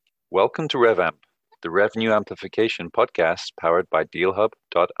Welcome to RevAmp, the revenue amplification podcast powered by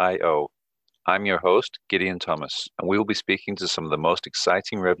DealHub.io. I'm your host, Gideon Thomas, and we will be speaking to some of the most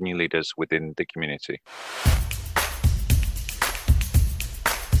exciting revenue leaders within the community.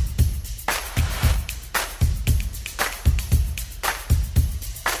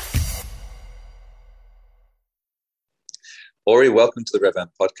 Ori, welcome to the RevAmp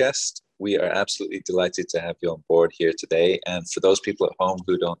podcast. We are absolutely delighted to have you on board here today. And for those people at home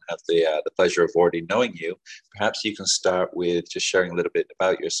who don't have the pleasure of already knowing you, perhaps you can start with just sharing a little bit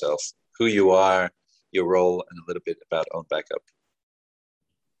about yourself, who you are, your role, and a little bit about Own Backup.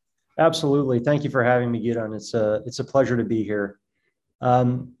 Absolutely. Thank you for having me, Gideon. It's a pleasure to be here. A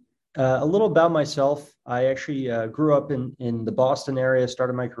little about myself. I actually grew up in the Boston area,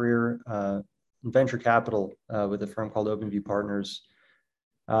 started my career in venture capital with a firm called OpenView Partners,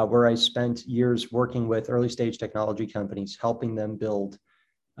 where I spent years working with early stage technology companies, helping them build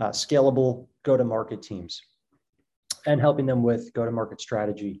scalable go-to-market teams and helping them with go-to-market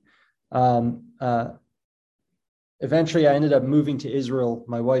strategy. Eventually, I ended up moving to Israel.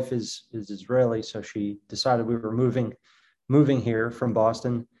 My wife is Israeli, so she decided we were moving here from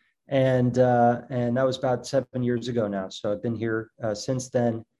Boston, and that was about 7 years ago now. So I've been here since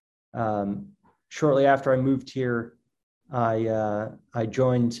then. Shortly after I moved here, I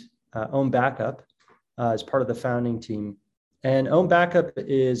joined Own Backup as part of the founding team. And Own Backup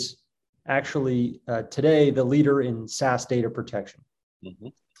is actually today the leader in SaaS data protection.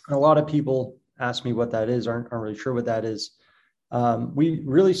 Mm-hmm. A lot of people ask me what that is, aren't really sure what that is. We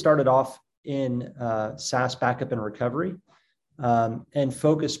really started off in SaaS backup and recovery and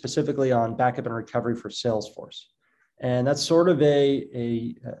focused specifically on backup and recovery for Salesforce. And that's sort of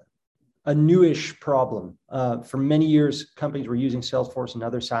a newish problem. For many years, companies were using Salesforce and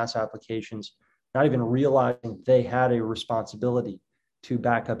other SaaS applications, not even realizing they had a responsibility to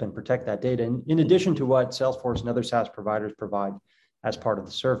back up and protect that data, in addition to what Salesforce and other SaaS providers provide as part of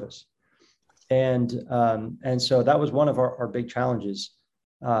the service. And so that was one of our big challenges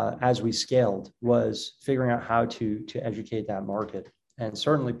as we scaled, was figuring out how to educate that market. And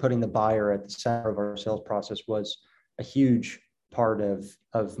certainly putting the buyer at the center of our sales process was a huge part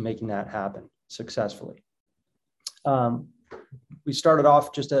of making that happen successfully. We started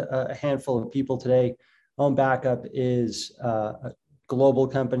off just a handful of people today. Own Backup is a global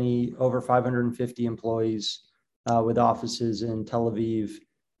company, over 550 employees with offices in Tel Aviv,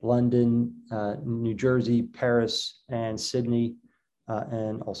 London, New Jersey, Paris, and Sydney,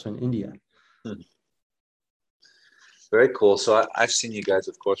 and also in India. Very cool. So I've seen you guys,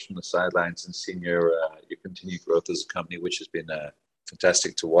 of course, from the sidelines and seen your continued growth as a company, which has been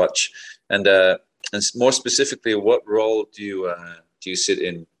fantastic to watch. And more specifically, what role do you sit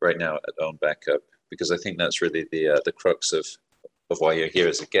in right now at Own Backup? Because I think that's really the crux of why you're here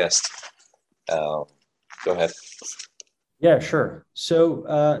as a guest. Go ahead. Yeah, sure. So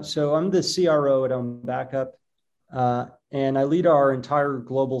I'm the CRO at Own Backup, and I lead our entire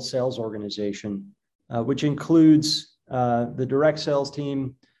global sales organization, which includes the direct sales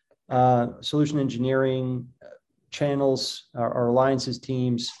team, solution engineering, channels, our alliances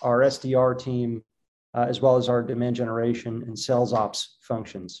teams, our SDR team, as well as our demand generation and sales ops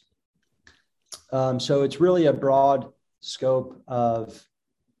functions. So it's really a broad scope of,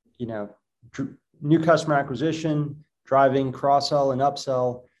 new customer acquisition, driving cross-sell and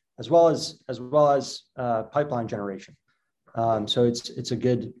upsell, as well as pipeline generation. So it's a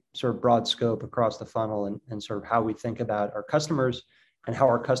good sort of broad scope across the funnel and sort of how we think about our customers and how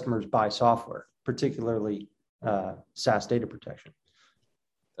our customers buy software, particularly SaaS data protection.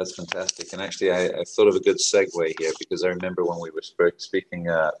 That's fantastic. And actually, I thought of a good segue here, because I remember when we were speaking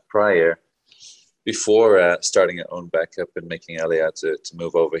before starting at Own Backup and making Aliyah to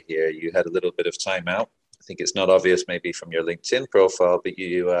move over here, you had a little bit of time out. I think it's not obvious maybe from your LinkedIn profile, but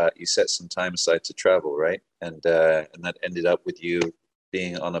you set some time aside to travel, right? And that ended up with you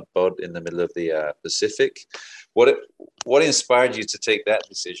being on a boat in the middle of the Pacific. What inspired you to take that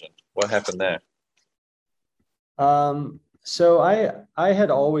decision? What happened there? So I had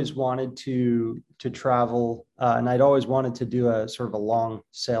always wanted to travel, and I'd always wanted to do a sort of a long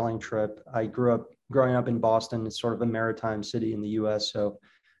sailing trip. I growing up in Boston. It's sort of a maritime city in the U.S., so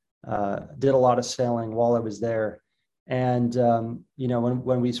did a lot of sailing while I was there. And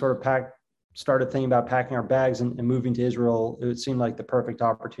when we sort of started thinking about packing our bags and moving to Israel, it seemed like the perfect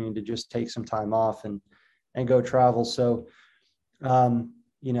opportunity to just take some time off and go travel. So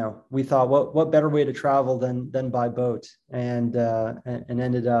we thought, what better way to travel than by boat, and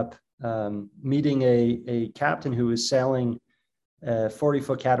ended up meeting a captain who was sailing a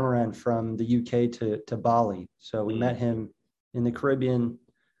 40-foot catamaran from the UK to Bali. So we met him in the Caribbean,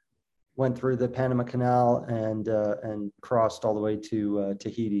 went through the Panama Canal and crossed all the way to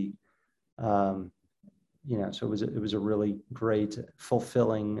Tahiti. So it was a really great,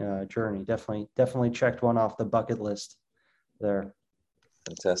 fulfilling journey. Definitely checked one off the bucket list there.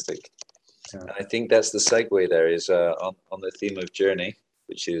 Fantastic. Yeah. And I think that's the segue there is on the theme of journey,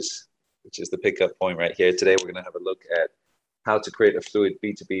 which is the pickup point right here. Today, we're going to have a look at how to create a fluid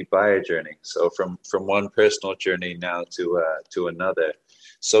B2B buyer journey. So from one personal journey now to another.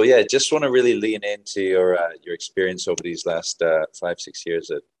 So yeah, just want to really lean into your experience over these last 5-6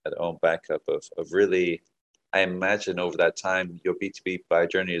 years at Own Backup of really, I imagine over that time, your B2B buyer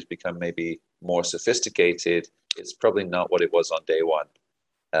journey has become maybe more sophisticated. It's probably not what it was on day one.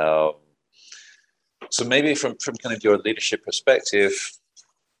 So maybe from kind of your leadership perspective,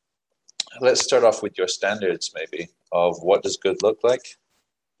 let's start off with your standards maybe of what does good look like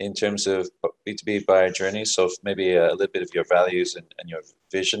in terms of B2B buyer journey. So maybe a little bit of your values and your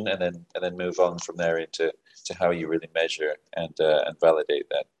vision, and then move on from there into how you really measure and validate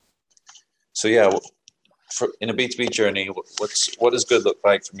that. So yeah, in a B2B journey, what does good look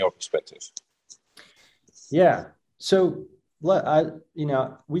like from your perspective? Yeah. So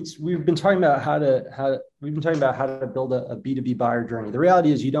we've been talking about how to build a B2B buyer journey. The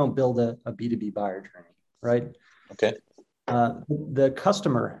reality is you don't build a B2B buyer journey, right? Okay. The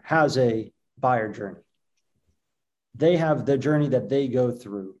customer has a buyer journey. They have the journey that they go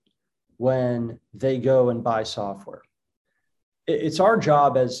through when they go and buy software. It's our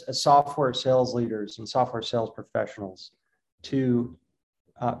job as software sales leaders and software sales professionals to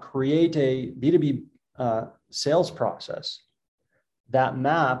create a B2B sales process that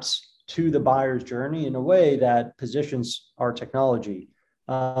maps to the buyer's journey in a way that positions our technology.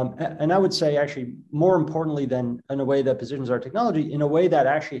 And I would say actually more importantly than in a way that positions our technology, in a way that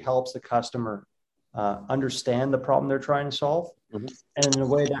actually helps the customer understand the problem they're trying to solve, mm-hmm. and in a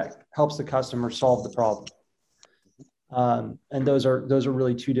way that helps the customer solve the problem. And those are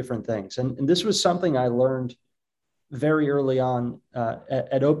really two different things. And this was something I learned very early on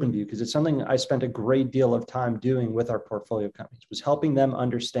at OpenView, because it's something I spent a great deal of time doing with our portfolio companies, was helping them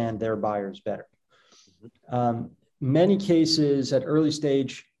understand their buyers better. Mm-hmm. Many cases at early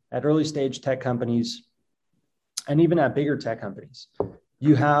stage tech companies, and even at bigger tech companies,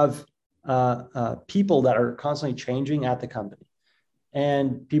 you have people that are constantly changing at the company,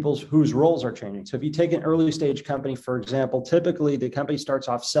 and people whose roles are changing. So if you take an early stage company, for example, typically the company starts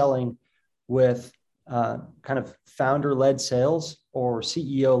off selling with kind of founder-led sales or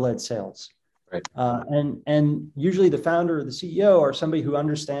CEO-led sales. Right. And usually the founder or the CEO are somebody who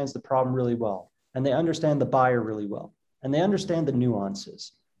understands the problem really well, and they understand the buyer really well, and they understand the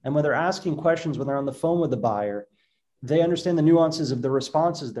nuances. And when they're asking questions, when they're on the phone with the buyer, they understand the nuances of the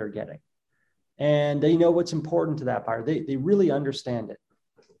responses they're getting. And they know what's important to that buyer. They really understand it.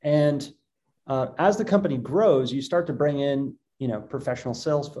 And as the company grows, you start to bring in, professional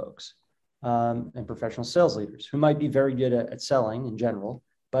sales folks and professional sales leaders who might be very good at selling in general,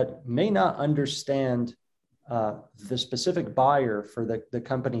 but may not understand the specific buyer for the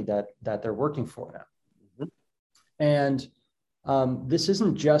company that they're working for now. Mm-hmm. And this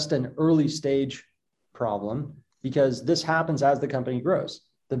isn't just an early stage problem, because this happens as the company grows.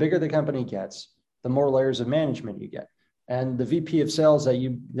 The bigger the company gets, the more layers of management you get. And the VP of sales that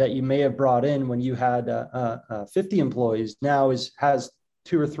you may have brought in when you had 50 employees now has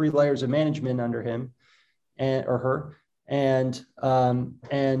 2 or 3 layers of management under him or her. And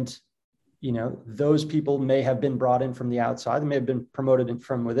those people may have been brought in from the outside. They may have been promoted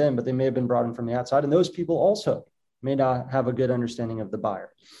from within, but they may have been brought in from the outside. And those people also may not have a good understanding of the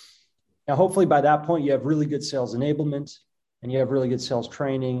buyer. Now, hopefully by that point, you have really good sales enablement, and you have really good sales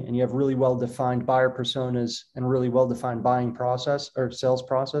training, and you have really well-defined buyer personas and really well-defined buying process or sales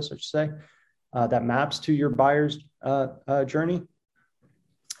process, I should say, that maps to your buyer's journey.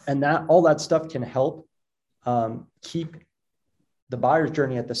 And all that stuff can help keep the buyer's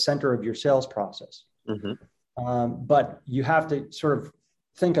journey at the center of your sales process. Mm-hmm. But you have to sort of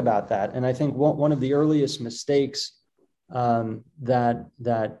think about that. And I think one of the earliest mistakes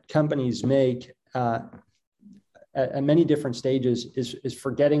that companies make at many different stages is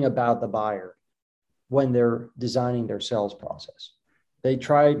forgetting about the buyer when they're designing their sales process. They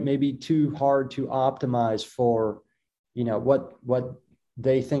try maybe too hard to optimize for, what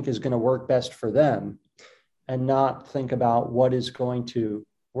they think is going to work best for them, and not think about what is going to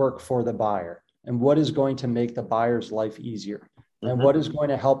work for the buyer and what is going to make the buyer's life easier, mm-hmm. and what is going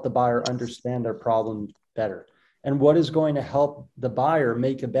to help the buyer understand their problem better, and what is going to help the buyer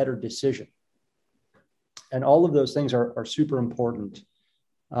make a better decision. And all of those things are super important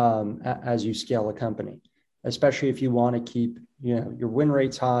as you scale a company. especially if you want to keep, your win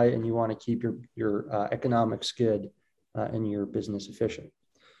rates high and you want to keep your economics good and your business efficient.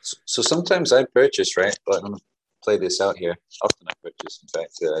 So sometimes I purchase, right? But I'm going to play this out here. Often I purchase, in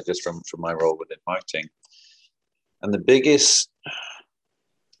fact, just from my role within marketing. And the biggest,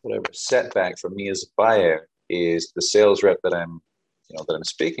 setback for me as a buyer is the sales rep that I'm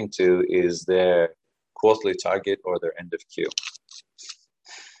speaking to is their quarterly target or their end of queue.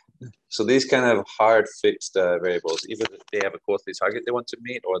 So these kind of hard fixed variables, either they have a quarterly target they want to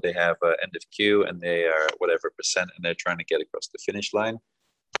meet, or they have an end of queue and they are whatever percent and they're trying to get across the finish line.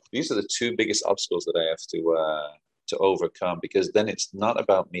 These are the two biggest obstacles that I have to overcome, because then it's not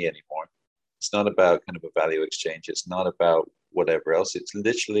about me anymore. It's not about kind of a value exchange. It's not about whatever else. It's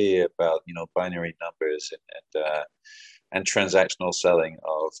literally about binary numbers and transactional selling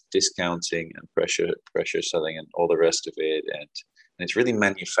of discounting and pressure selling and all the rest of it. And it's really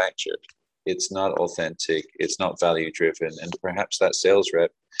manufactured. It's not authentic. It's not value driven. And perhaps that sales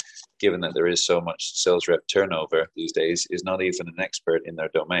rep, given that there is so much sales rep turnover these days, is not even an expert in their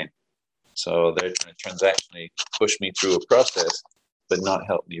domain. So they're trying to transactionally push me through a process, but not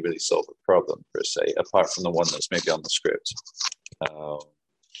help me really solve a problem per se, apart from the one that's maybe on the script.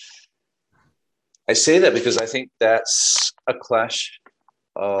 I say that because I think that's a clash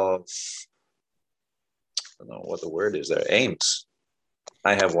of, I don't know what the word is there, aims.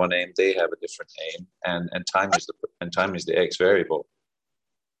 I have one aim, they have a different aim, and time is the X variable.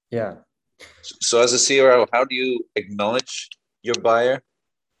 Yeah. So as a CRO, how do you acknowledge your buyer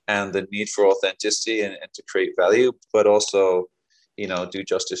and the need for authenticity and to create value, but also, do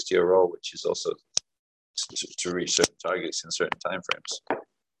justice to your role, which is also to reach certain targets in certain timeframes?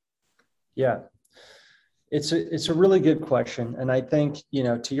 Yeah, it's a really good question. And I think,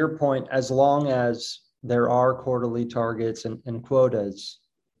 to your point, as long as there are quarterly targets and quotas,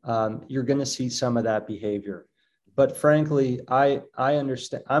 you're going to see some of that behavior. But frankly, I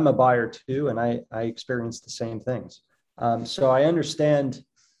understand. I'm a buyer too, and I experience the same things. So I understand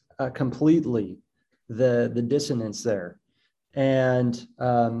completely the dissonance there, and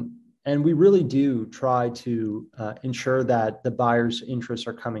we really do try to ensure that the buyer's interests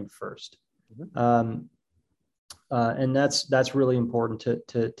are coming first. Mm-hmm. And that's really important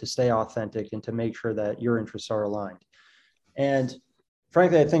to stay authentic and to make sure that your interests are aligned. And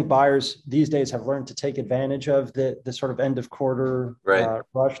frankly, I think buyers these days have learned to take advantage of the sort of end of quarter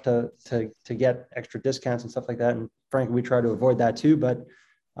rush to get extra discounts and stuff like that. And frankly, we try to avoid that too. But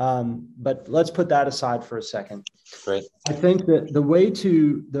let's put that aside for a second. Right. I think that the way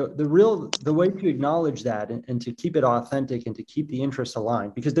to acknowledge that and to keep it authentic and to keep the interests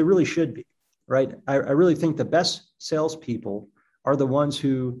aligned, because they really should be. Right. I really think the best salespeople are the ones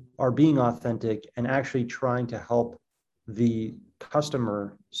who are being authentic and actually trying to help the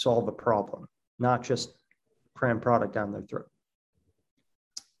customer solve a problem, not just cram product down their throat.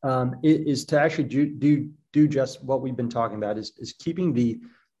 It is to actually do just what we've been talking about, is keeping the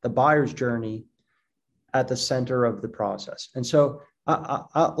buyer's journey at the center of the process. And so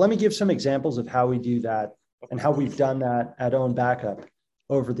let me give some examples of how we do that and how we've done that at Own Backup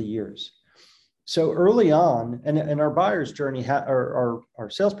over the years. So early on, and our buyer's journey, our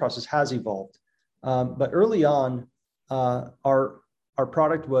sales process has evolved, but early on, our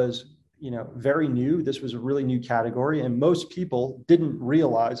product was very new. This was a really new category, and most people didn't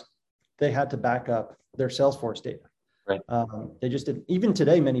realize they had to back up their Salesforce data. Right. They just didn't. Even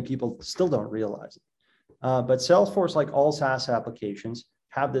today, many people still don't realize it. But Salesforce, like all SaaS applications,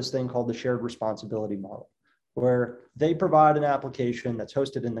 have this thing called the shared responsibility model, where they provide an application that's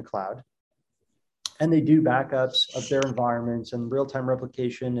hosted in the cloud. And they do backups of their environments and real-time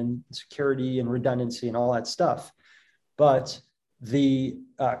replication and security and redundancy and all that stuff. But the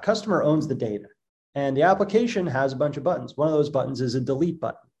customer owns the data. And the application has a bunch of buttons. One of those buttons is a delete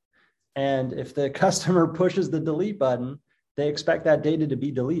button. And if the customer pushes the delete button, they expect that data to be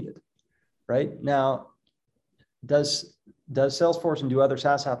deleted. Right? Now, does Salesforce and do other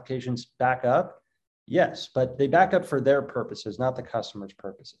SaaS applications back up? Yes, but they back up for their purposes, not the customer's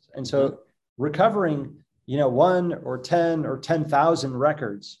purposes. And so recovering, 1 or 10 or 10,000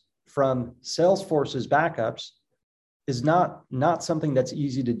 records from Salesforce's backups is not something that's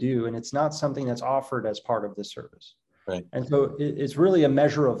easy to do, and it's not something that's offered as part of the service. Right. And so it's really a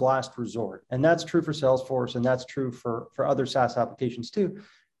measure of last resort, and that's true for Salesforce, and that's true for other SaaS applications too.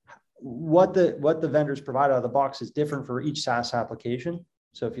 What the vendors provide out of the box is different for each SaaS application.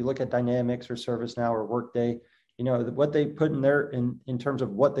 So if you look at Dynamics or ServiceNow or Workday, what they put in there in terms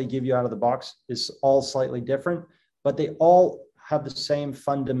of what they give you out of the box is all slightly different, but they all have the same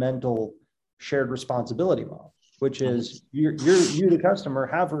fundamental shared responsibility model, which is you, the customer,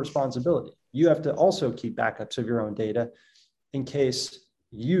 have a responsibility. you have to also keep backups of your own data in case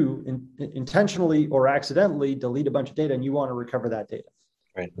you intentionally or accidentally delete a bunch of data and you want to recover that data.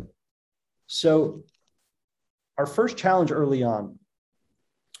 Right. So our first challenge early on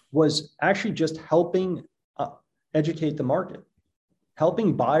was actually just helping educate the market,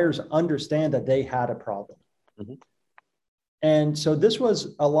 helping buyers understand that they had a problem. Mm-hmm. And so this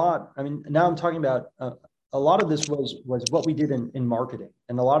was a lot. I mean, now I'm talking about a lot of this was what we did in marketing.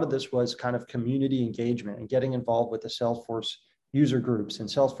 And a lot of this was kind of community engagement and getting involved with the Salesforce user groups and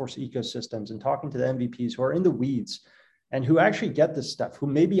Salesforce ecosystems and talking to the MVPs who are in the weeds and who actually get this stuff, who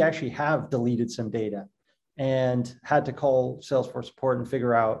maybe actually have deleted some data and had to call Salesforce support and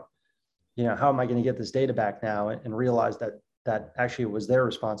figure out, how am I going to get this data back now, and realize that actually it was their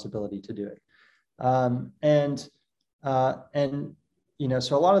responsibility to do it.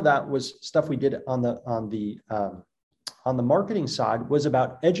 So a lot of that was stuff we did on the marketing side, was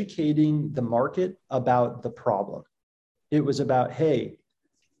about educating the market about the problem. It was about, hey,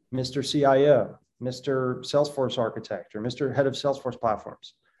 Mr. CIO, Mr. Salesforce architect, or Mr. head of Salesforce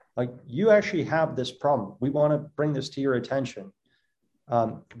platforms, like, you actually have this problem. We want to bring this to your attention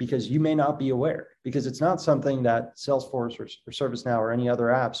because you may not be aware, because it's not something that Salesforce or ServiceNow or any other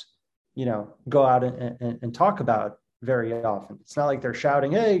apps, go out and talk about very often. It's not like they're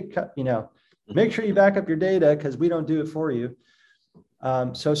shouting, hey, make sure you back up your data because we don't do it for you.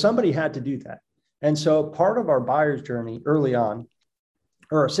 So somebody had to do that. And so part of our buyer's journey early on,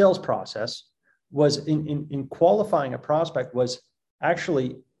 or our sales process, was in qualifying a prospect, was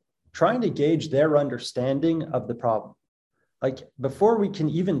actually trying to gauge their understanding of the problem. Like, before we can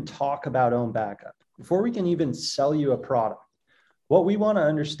even talk about own backup, before we can even sell you a product, what we want to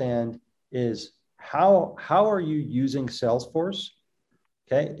understand is how are you using Salesforce?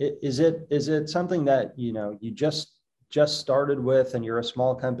 Okay, is it something that you just started with and you're a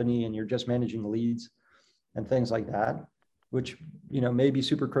small company and you're just managing leads and things like that, which may be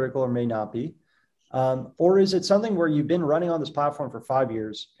super critical or may not be, or is it something where you've been running on this platform for 5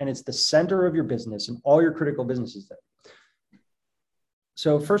 years and it's the center of your business and all your critical business is there?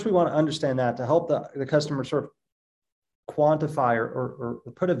 So first, we want to understand that to help the customer sort of quantify or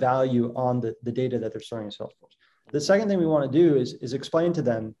put a value on the data that they're storing in Salesforce. The second thing we want to do is explain to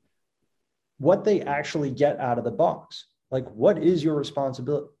them what they actually get out of the box. Like, what is your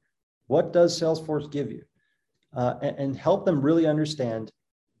responsibility? What does Salesforce give you? And help them really understand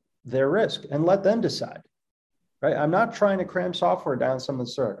their risk and let them decide, right? I'm not trying to cram software down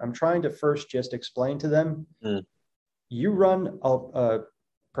someone's throat. I'm trying to first just explain to them, you run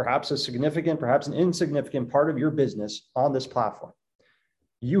perhaps a significant, perhaps an insignificant part of your business on this platform.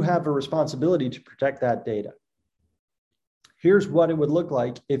 You have a responsibility to protect that data. Here's what it would look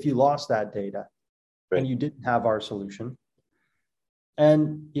like if you lost that data and you didn't have our solution.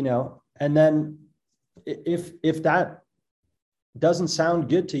 And, and then if that doesn't sound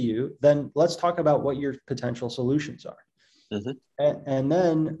good to you, then let's talk about what your potential solutions are. Mm-hmm. And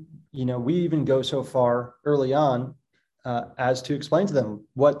then, we even go so far early on as to explain to them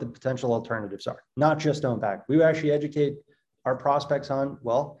what the potential alternatives are, not just own back. We actually educate our prospects on,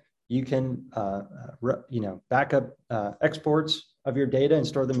 well, you can, back up exports of your data and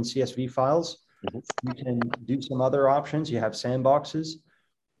store them in CSV files. Mm-hmm. You can do some other options. You have sandboxes.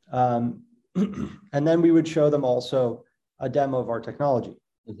 And then we would show them also a demo of our technology.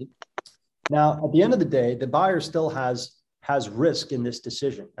 Mm-hmm. Now, at the end of the day, the buyer still has risk in this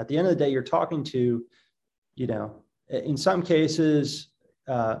decision. At the end of the day, you're talking to, in some cases,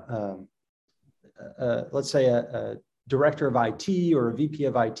 let's say a director of IT or a VP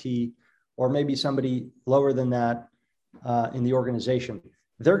of IT, or maybe somebody lower than that in the organization.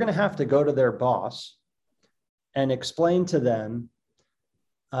 They're going to have to go to their boss and explain to them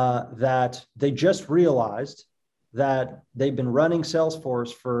that they just realized that they've been running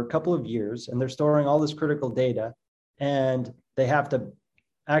Salesforce for a couple of years and they're storing all this critical data, and they have to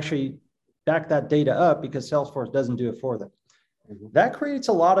actually back that data up because Salesforce doesn't do it for them. Mm-hmm. That creates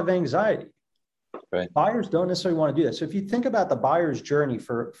a lot of anxiety. Right. Buyers don't necessarily want to do that. So if you think about the buyer's journey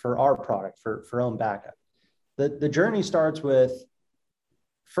for our product, for own backup, the journey starts with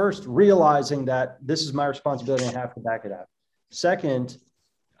first realizing that this is my responsibility and I have to back it up. Second,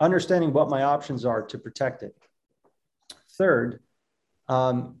 understanding what my options are to protect it. Third,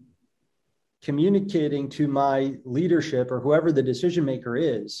 communicating to my leadership or whoever the decision maker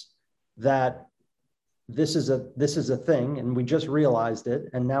is that this is a thing and we just realized it,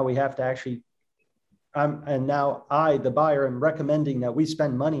 and now we have to actually and now I, the buyer, am recommending that we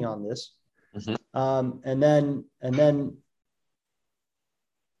spend money on this. Mm-hmm. And then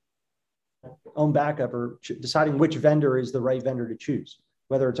own backup, or deciding which vendor is the right vendor to choose.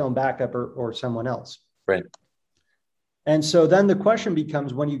 whether it's Own Backup or someone else. Right. And so then the question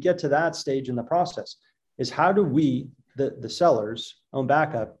becomes, when you get to that stage in the process, is how do we, the sellers, Own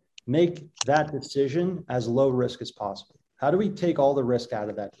Backup, make that decision as low risk as possible? How do we take all the risk out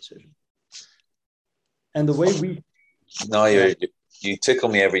of that decision? And the way we... No, you tickle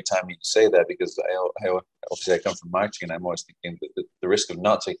me every time you say that, because I obviously I come from marketing, and I'm always thinking that the risk of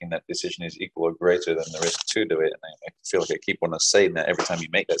not taking that decision is equal or greater than the risk to do it. And I feel like I keep on saying that every time you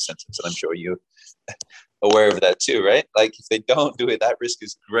make that sentence, and I'm sure you're aware of that too, right? Like if they don't do it, that risk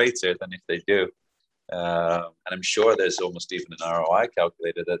is greater than if they do. And I'm sure there's almost even an ROI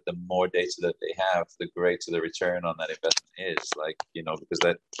calculator that the more data that they have, the greater the return on that investment is. Like, because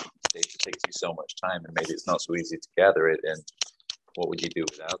that data takes you so much time, and maybe it's not so easy to gather it. And what would you do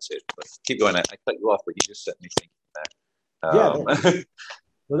without it? But keep going. I cut you off, but you just set me thinking that. Yeah.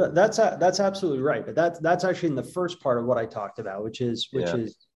 Well, that's absolutely right. But that's actually in the first part of what I talked about, which is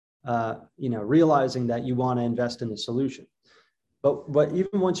realizing that you want to invest in the solution. But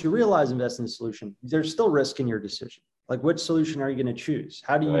even once you realize invest in the solution, there's still risk in your decision. Like, which solution are you going to choose?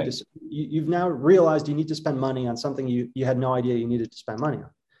 How do you you've now realized you need to spend money on something you had no idea you needed to spend money on.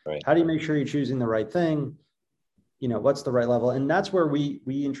 Right. How do you make sure you're choosing the right thing? What's the right level? And that's where we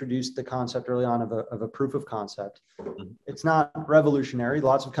introduced the concept early on of a proof of concept. Mm-hmm. It's not revolutionary.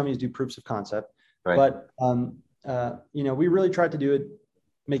 Lots of companies do proofs of concept, right. But we really tried to do it,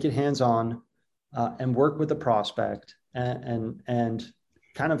 make it hands-on, and work with the prospect and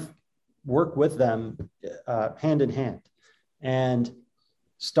kind of work with them hand in hand, and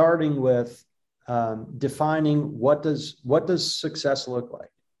starting with defining what does success look like.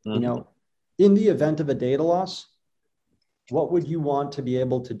 Mm-hmm. In the event of a data loss, what would you want to be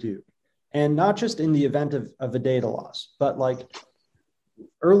able to do? And not just in the event of a data loss, but like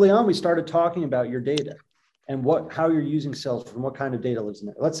early on, we started talking about your data and how you're using Salesforce and what kind of data lives in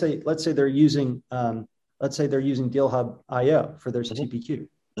there. Let's say they're using DealHub.io for their mm-hmm. CPQ.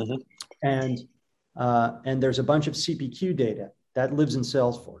 Mm-hmm. And there's a bunch of CPQ data that lives in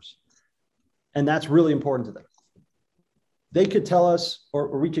Salesforce. And that's really important to them. They could tell us,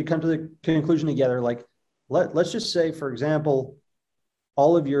 or we could come to the conclusion together, like, let's just say, for example,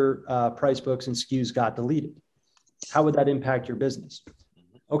 all of your price books and SKUs got deleted. How would that impact your business?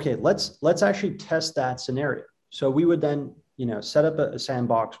 Okay, let's actually test that scenario. So we would then, set up a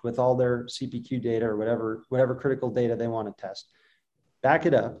sandbox with all their CPQ data or whatever critical data they want to test, back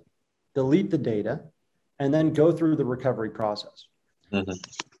it up, delete the data, and then go through the recovery process mm-hmm.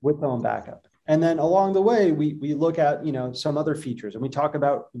 with Own Backup. And then along the way, we look at, some other features, and we talk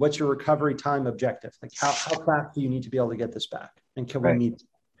about what's your recovery time objective? Like how fast do you need to be able to get this back? And can we meet?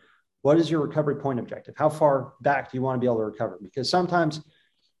 What is your recovery point objective? How far back do you want to be able to recover? Because sometimes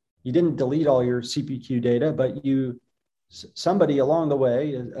you didn't delete all your CPQ data, but somebody along the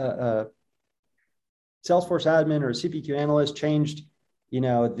way, a Salesforce admin or a CPQ analyst changed,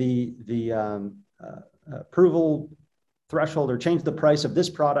 the approval threshold, or changed the price of this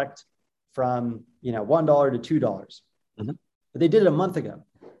product from $1 to $2. Mm-hmm. But they did it a month ago.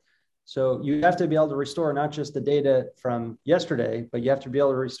 So you have to be able to restore not just the data from yesterday, but you have to be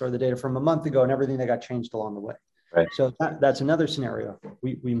able to restore the data from a month ago and everything that got changed along the way. Right. So that's another scenario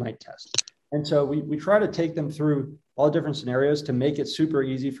we might test. And so we try to take them through all different scenarios to make it super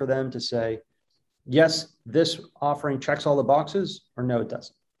easy for them to say, yes, this offering checks all the boxes, or no, it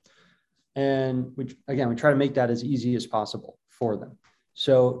doesn't. And we try to make that as easy as possible for them.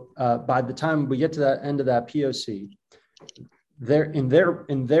 So by the time we get to that end of that POC, they're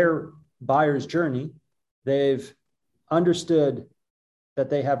in their buyer's journey, they've understood that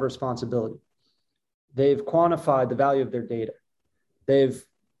they have responsibility. They've quantified the value of their data. They've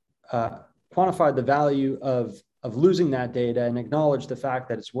quantified the value of losing that data and acknowledged the fact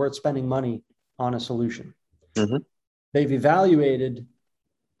that it's worth spending money on a solution. Mm-hmm. They've evaluated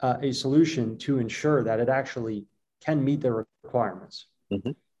a solution to ensure that it actually can meet their requirements.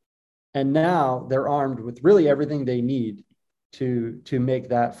 Mm-hmm. And now they're armed with really everything they need to make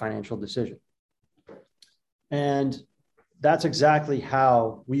that financial decision. And that's exactly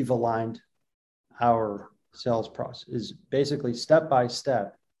how we've aligned our sales process, is basically step by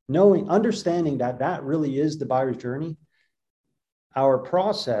step, understanding that really is the buyer's journey. Our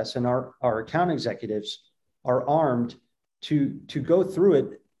process and our account executives are armed to go through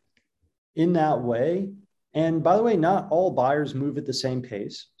it in that way. And by the way, not all buyers move at the same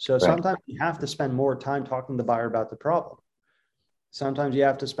pace. So sometimes you have to spend more time talking to the buyer about the problem. Sometimes you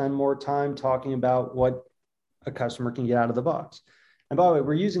have to spend more time talking about what a customer can get out of the box. And by the way,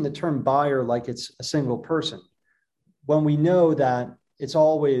 we're using the term buyer like it's a single person, when we know that it's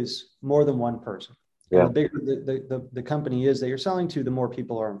always more than one person. And Yeah. the bigger the company is that you're selling to, the more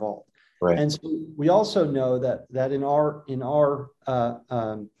people are involved. Right. And so we also know that in our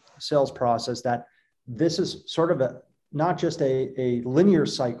sales process, that this is sort of not just a linear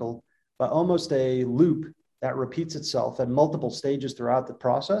cycle, but almost a loop that repeats itself at multiple stages throughout the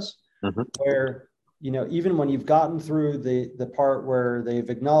process, Mm-hmm. where, even when you've gotten through the part where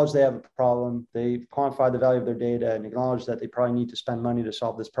they've acknowledged they have a problem, they've quantified the value of their data and acknowledged that they probably need to spend money to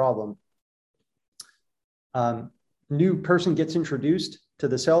solve this problem. New person gets introduced to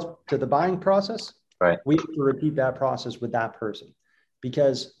the buying process. Right. We have to repeat that process with that person,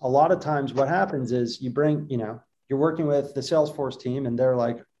 because a lot of times what happens is you're working with the Salesforce team and they're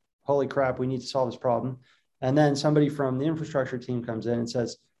like, holy crap, we need to solve this problem. And then somebody from the infrastructure team comes in and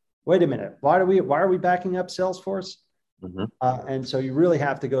says, wait a minute, why are we backing up Salesforce? Mm-hmm. And so you really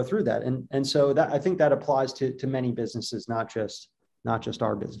have to go through that. And so that, I think that applies to many businesses, not just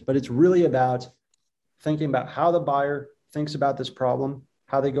our business, but it's really about thinking about how the buyer thinks about this problem,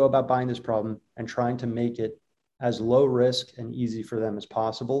 how they go about buying this problem, and trying to make it as low risk and easy for them as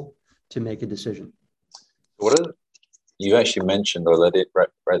possible to make a decision. You actually mentioned or led it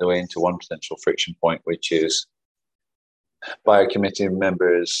right away into one potential friction point, which is buyer committee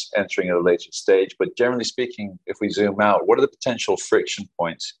members entering at a later stage. But generally speaking, if we zoom out, what are the potential friction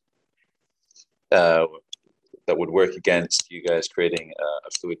points that would work against you guys creating a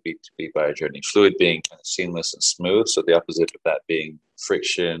fluid B2B buyer journey? Fluid being kind of seamless and smooth, so the opposite of that being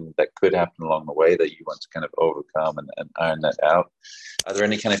friction that could happen along the way that you want to kind of overcome and iron that out. Are there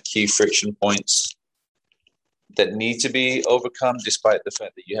any kind of key friction points that need to be overcome, despite the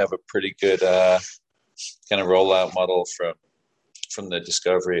fact that you have a pretty good kind of rollout model from the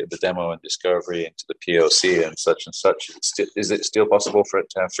discovery, the demo and discovery into the POC and such and such? Is it still possible for it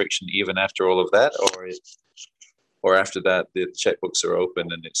to have friction even after all of that, or after that the checkbooks are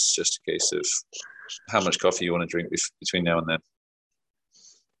open and it's just a case of how much coffee you want to drink between now and then?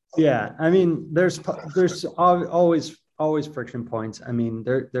 Yeah, I mean, there's always friction points. I mean,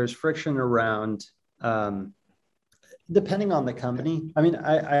 there's friction around, depending on the company. I mean,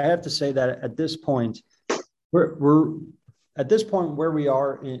 I have to say that at this point, we're at this point where we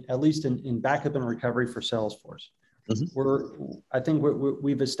are, at least in backup and recovery for Salesforce. Mm-hmm. I think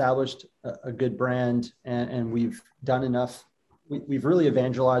we've established a good brand, and we've done enough. We've really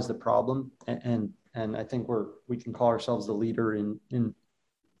evangelized the problem, and I think we can call ourselves the leader in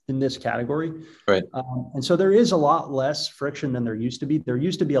this category. Right. And so there is a lot less friction than there used to be. There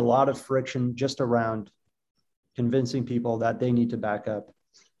used to be a lot of friction just around convincing people that they need to back up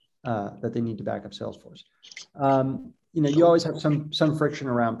Salesforce. You always have some friction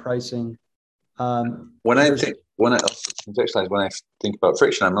around pricing. When I think about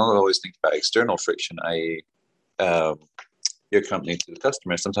friction, I'm not always thinking about external friction, i.e., your company to the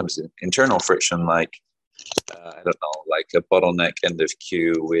customer. Sometimes internal friction, like I don't know, like a bottleneck end of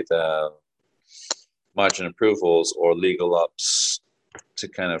queue with margin approvals or legal ops to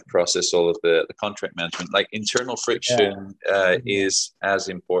kind of process all of the contract management. Like internal friction is as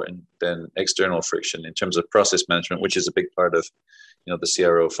important than external friction in terms of process management, which is a big part of the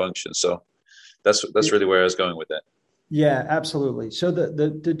CRO function. So that's really where I was going with that. Yeah, absolutely. So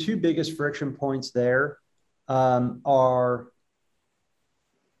the two biggest friction points there were,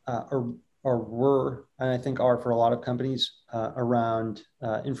 and I think are for a lot of companies, around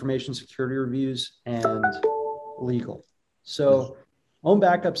information security reviews and legal. So Own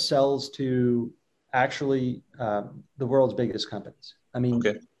Backup sells to actually the world's biggest companies. I mean,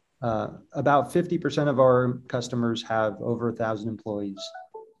 okay. About 50% of our customers have over 1,000 employees.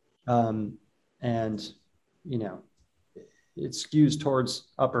 And, it skews towards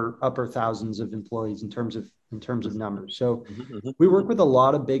upper thousands of employees in terms of numbers. So we work with a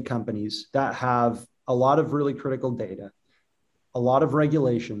lot of big companies that have a lot of really critical data, a lot of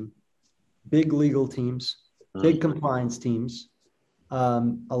regulation, big legal teams, big compliance teams, a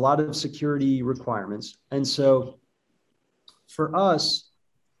lot of security requirements. And so for us,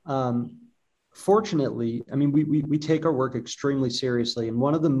 fortunately, I mean, we take our work extremely seriously. And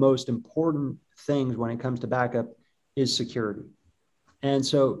one of the most important things when it comes to backup is security. And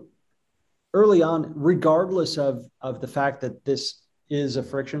so early on, regardless of the fact that this is a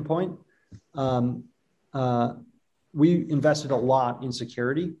friction point, we invested a lot in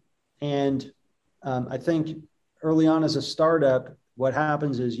security. And I think early on as a startup, what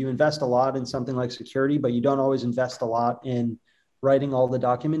happens is you invest a lot in something like security, but you don't always invest a lot in writing all the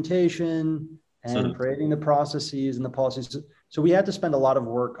documentation and creating the processes and the policies. So we had to spend a lot of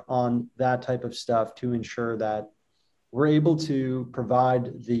work on that type of stuff to ensure that we're able to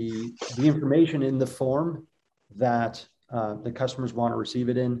provide the information in the form that the customers want to receive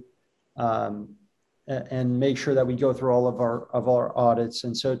it in. and make sure that we go through all of our audits.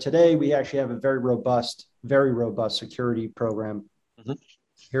 And so today we actually have a very robust security program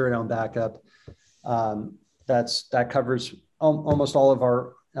here at OwnBackup that covers almost all of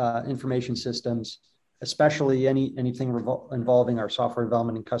our information systems, especially anything involving our software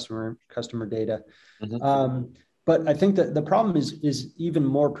development and customer data. But I think that the problem is even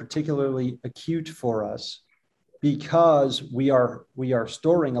more particularly acute for us because we are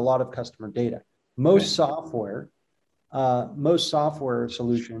storing a lot of customer data. Most software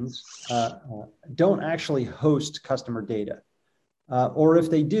solutions don't actually host customer data, or if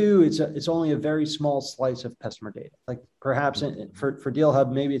they do, it's only a very small slice of customer data. Like perhaps for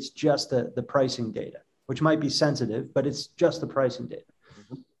DealHub, maybe it's just the pricing data, which might be sensitive, but it's just the pricing data.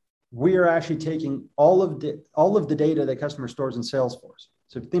 We are actually taking all of the data that customer stores in Salesforce.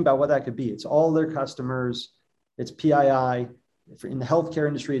 So if you think about what that could be, it's all their customers, it's PII. In the healthcare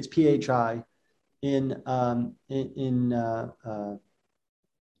industry, it's PHI. In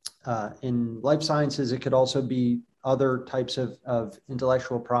life sciences, it could also be other types of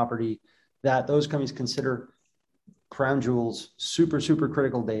intellectual property that those companies consider crown jewels, super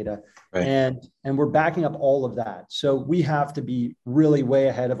critical data. Right. And we're backing up all of that. So we have to be really way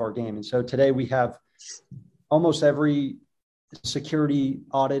ahead of our game. And so today we have almost every security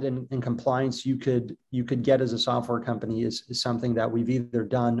audit and compliance you could get as a software company is something that we've either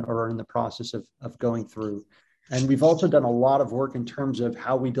done or are in the process of going through. And we've also done a lot of work in terms of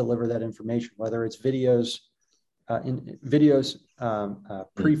how we deliver that information, whether it's videos,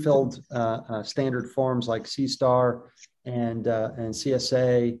 pre-filled standard forms like CSTAR and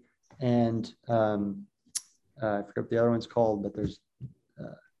CSA and I forget what the other one's called, but there's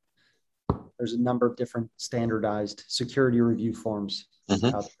a number of different standardized security review forms out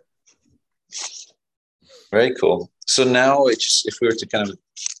there. Very cool. So now, if we were to kind of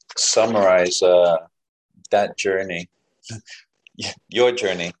summarize that journey, your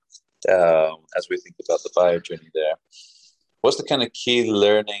journey, as we think about the buyer journey there, what's the kind of key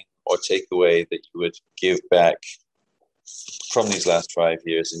learning or takeaway that you would give back from these last 5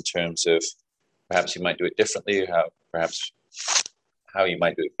 years in terms of perhaps you might do it differently, how you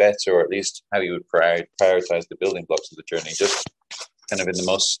might do it better, or at least how you would prioritize the building blocks of the journey, just kind of in the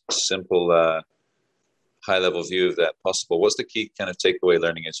most simple, high-level view of that possible. What's the key kind of takeaway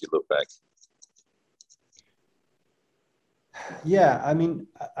learning as you look back? Yeah, I mean,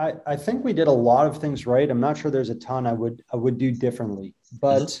 I think we did a lot of things right. I'm not sure there's a ton I would do differently,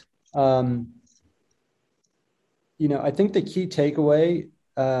 but I think the key takeaway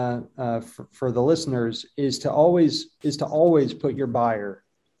for the listeners is to always put your buyer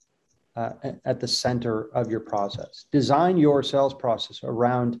at the center of your process. Design your sales process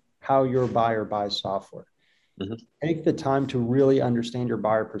around how your buyer buys software. Take the time to really understand your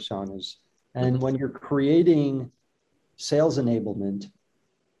buyer personas, and when you're creating sales enablement,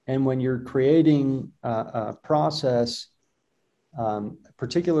 and when you're creating a process,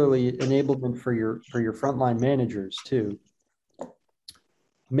 particularly enablement for your frontline managers too,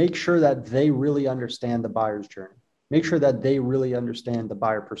 make sure that they really understand the buyer's journey. Make sure that they really understand the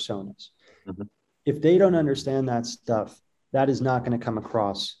buyer personas. If they don't understand that stuff, that is not going to come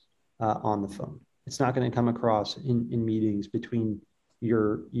across on the phone. It's not going to come across in meetings between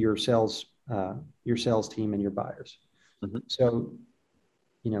your sales team and your buyers. So,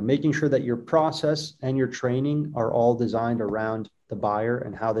 making sure that your process and your training are all designed around the buyer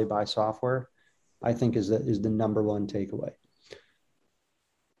and how they buy software, I think is the number one takeaway.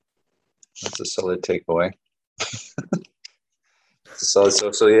 That's a solid takeaway. So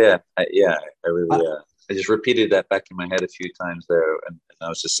yeah, I really I just repeated that back in my head a few times there, and I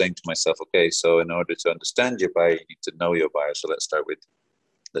was just saying to myself, okay, so in order to understand your buyer, you need to know your buyer. So let's start with,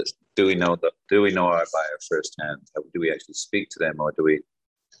 do we know our buyer firsthand? Do we actually speak to them, or do we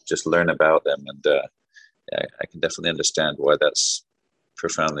just learn about them? And I can definitely understand why that's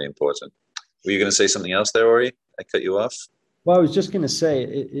profoundly important. Were you going to say something else there, Ori? I cut you off. Well, I was just going to say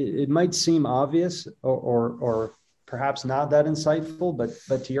it might seem obvious or perhaps not that insightful,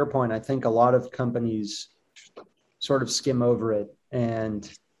 but to your point, I think a lot of companies sort of skim over it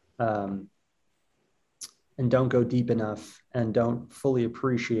and don't go deep enough and don't fully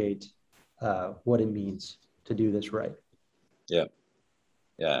appreciate what it means to do this right. Yeah.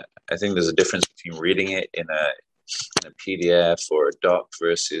 I think there's a difference between reading it in a PDF or a doc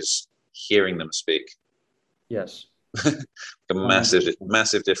versus hearing them speak. Yes. A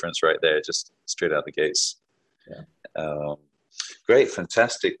massive difference right there, just straight out the gates. Yeah. Great,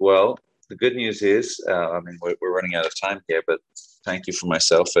 fantastic. Well, the good news is, we're running out of time here, but thank you for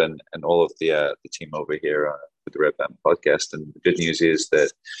myself and all of the team over here with the Red Band podcast. And the good news is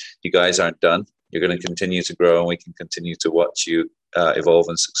that you guys aren't done. you're going to continue to grow, and we can continue to watch you evolve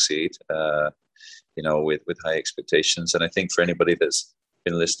and succeed. With high expectations. And I think for anybody that's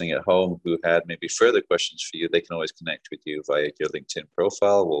been listening at home who had maybe further questions for you, they can always connect with you via your LinkedIn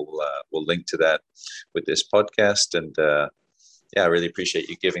profile. We'll link to that with this podcast. And I really appreciate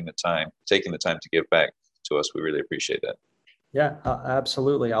you taking the time to give back to us. We really appreciate that. Yeah,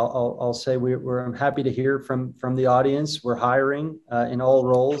 absolutely. I'll say I'm happy to hear from the audience. We're hiring in all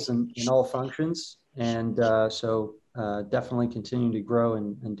roles and in all functions, and so definitely continuing to grow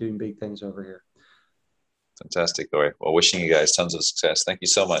and doing big things over here. Fantastic, Corey. Well, wishing you guys tons of success. Thank you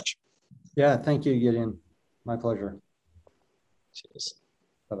so much. Yeah, thank you, Gideon. My pleasure. Cheers.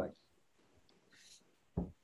 Bye-bye.